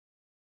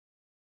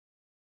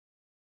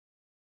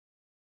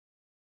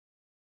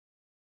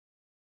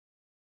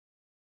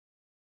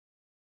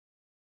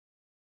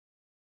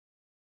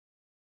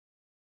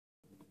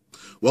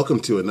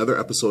Welcome to another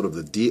episode of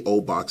the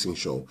DO Boxing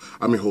Show.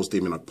 I'm your host,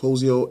 Dameon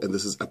Okposio, and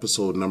this is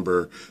episode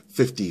number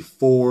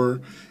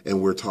 54,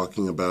 and we're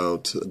talking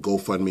about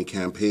GoFundMe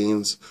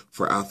campaigns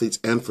for athletes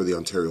and for the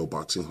Ontario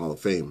Boxing Hall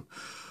of Fame.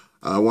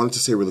 I wanted to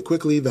say really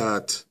quickly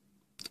that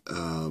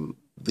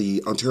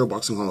the Ontario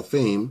Boxing Hall of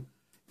Fame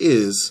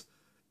is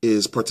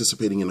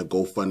participating in a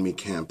GoFundMe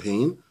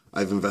campaign.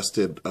 I've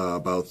invested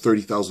about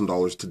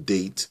 $30,000 to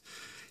date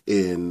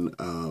in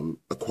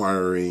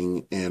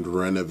acquiring and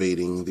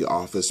renovating the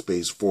office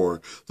space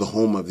for the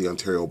home of the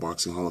Ontario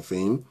Boxing Hall of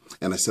Fame.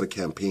 And I set a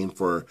campaign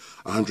for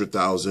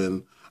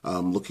 $100,000,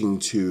 looking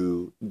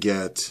to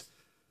get,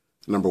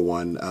 number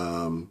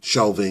one,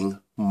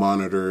 shelving,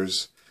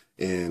 monitors,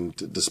 and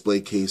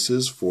display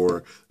cases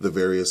for the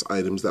various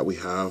items that we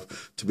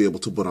have to be able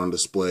to put on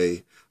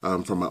display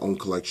from my own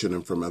collection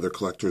and from other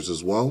collectors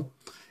as well.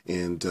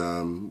 And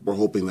we're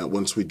hoping that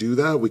once we do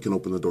that, we can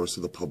open the doors to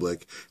the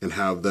public and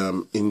have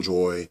them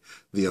enjoy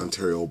the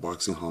Ontario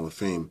Boxing Hall of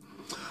Fame.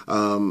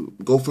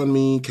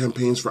 GoFundMe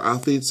campaigns for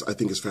athletes, I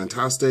think, is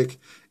fantastic.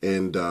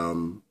 And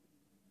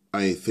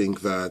I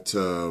think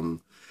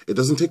that it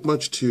doesn't take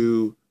much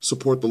to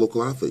support the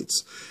local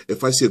athletes.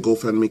 If I see a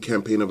GoFundMe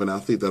campaign of an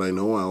athlete that I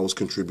know, I always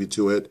contribute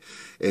to it.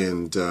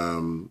 And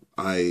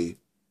I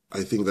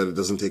think that it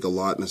doesn't take a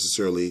lot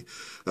necessarily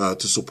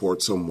to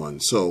support someone.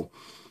 So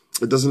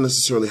it doesn't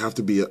necessarily have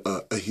to be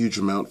a huge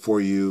amount for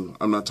you.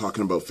 I'm not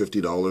talking about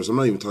 $50. I'm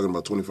not even talking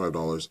about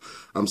 $25.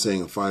 I'm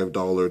saying a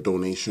 $5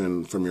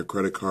 donation from your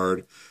credit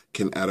card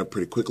can add up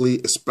pretty quickly,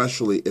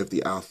 especially if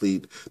the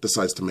athlete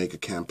decides to make a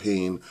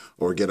campaign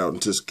or get out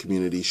into this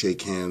community,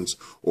 shake hands,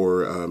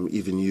 or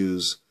even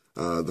use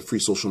the free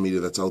social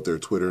media that's out there,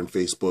 Twitter and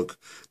Facebook,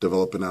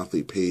 develop an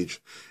athlete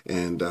page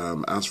and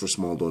ask for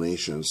small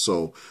donations.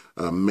 So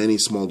many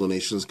small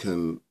donations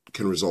can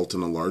result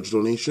in a large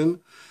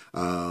donation.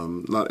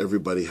 Not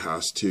everybody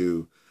has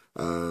to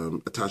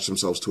attach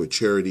themselves to a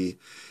charity.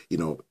 You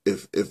know,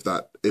 if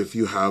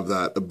you have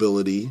that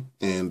ability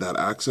and that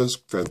access,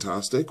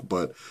 fantastic.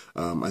 But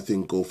I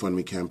think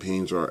GoFundMe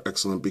campaigns are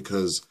excellent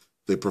because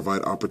they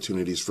provide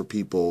opportunities for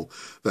people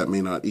that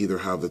may not either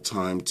have the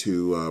time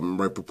to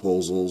write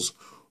proposals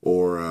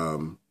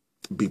or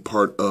be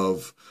part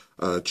of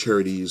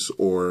charities,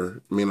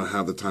 or may not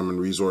have the time and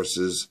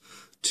resources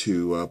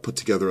to put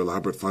together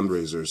elaborate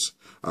fundraisers.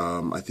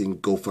 I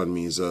think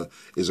GoFundMe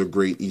is a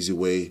great, easy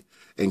way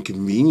and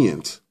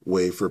convenient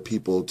way for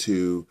people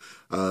to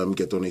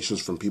get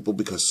donations from people,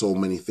 because so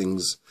many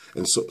things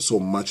and so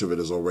much of it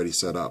is already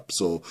set up.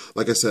 So,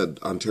 like I said,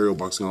 Ontario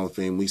Boxing Hall of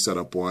Fame, we set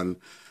up one,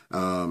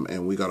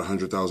 and we got a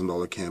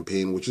 $100,000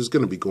 campaign, which is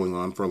going to be going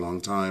on for a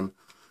long time,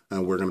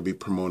 and we're going to be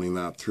promoting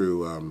that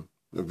through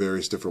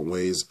various different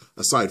ways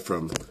aside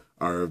from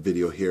our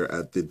video here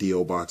at the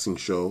DO Boxing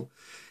Show.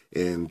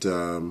 And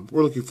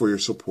we're looking for your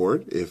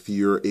support. If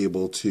you're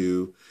able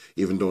to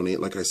even donate,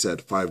 like I said,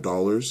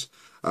 $5,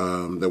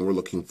 then we're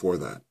looking for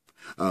that.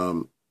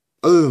 Other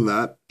than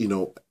that, you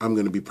know, I'm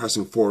going to be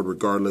pressing forward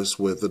regardless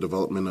with the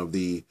development of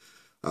the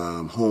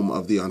home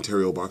of the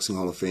Ontario Boxing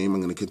Hall of Fame. I'm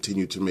going to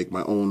continue to make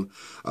my own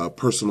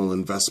personal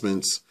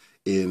investments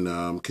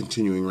in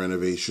continuing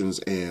renovations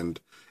and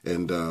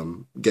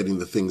getting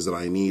the things that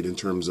I need in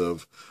terms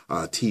of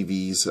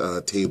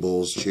TVs,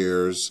 tables,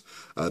 chairs,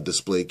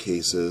 display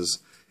cases.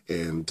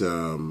 And,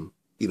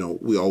 you know,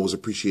 we always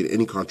appreciate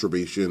any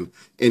contribution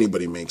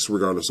anybody makes,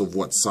 regardless of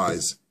what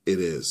size it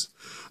is.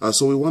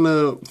 So we want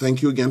to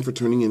thank you again for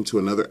tuning into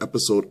another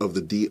episode of the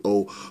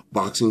DO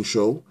Boxing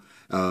Show.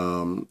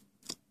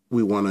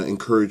 We want to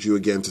encourage you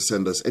again to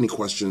send us any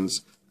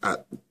questions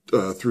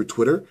through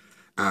Twitter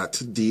at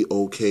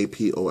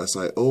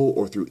DOKPOSIO,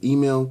 or through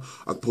email,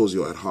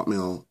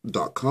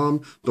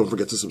 okposio@hotmail.com. Don't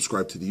forget to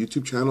subscribe to the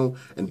YouTube channel,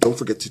 and don't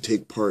forget to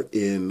take part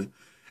in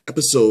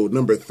episode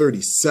number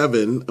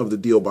 37 of the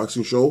DO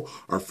Boxing Show,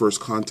 our first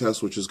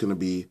contest, which is going to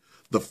be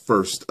the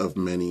first of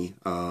many.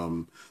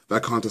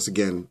 That contest,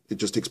 again, it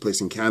just takes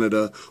place in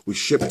Canada. We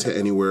ship to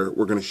anywhere.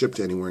 We're going to ship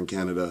to anywhere in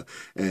Canada.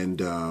 And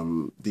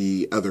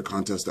the other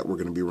contests that we're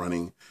going to be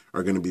running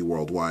are going to be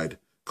worldwide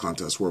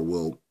contests where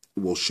we'll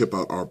ship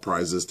out our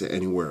prizes to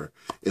anywhere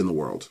in the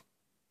world.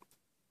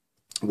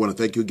 I want to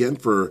thank you again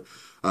for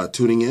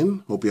tuning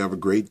in. Hope you have a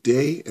great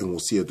day, and we'll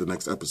see you at the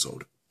next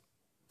episode.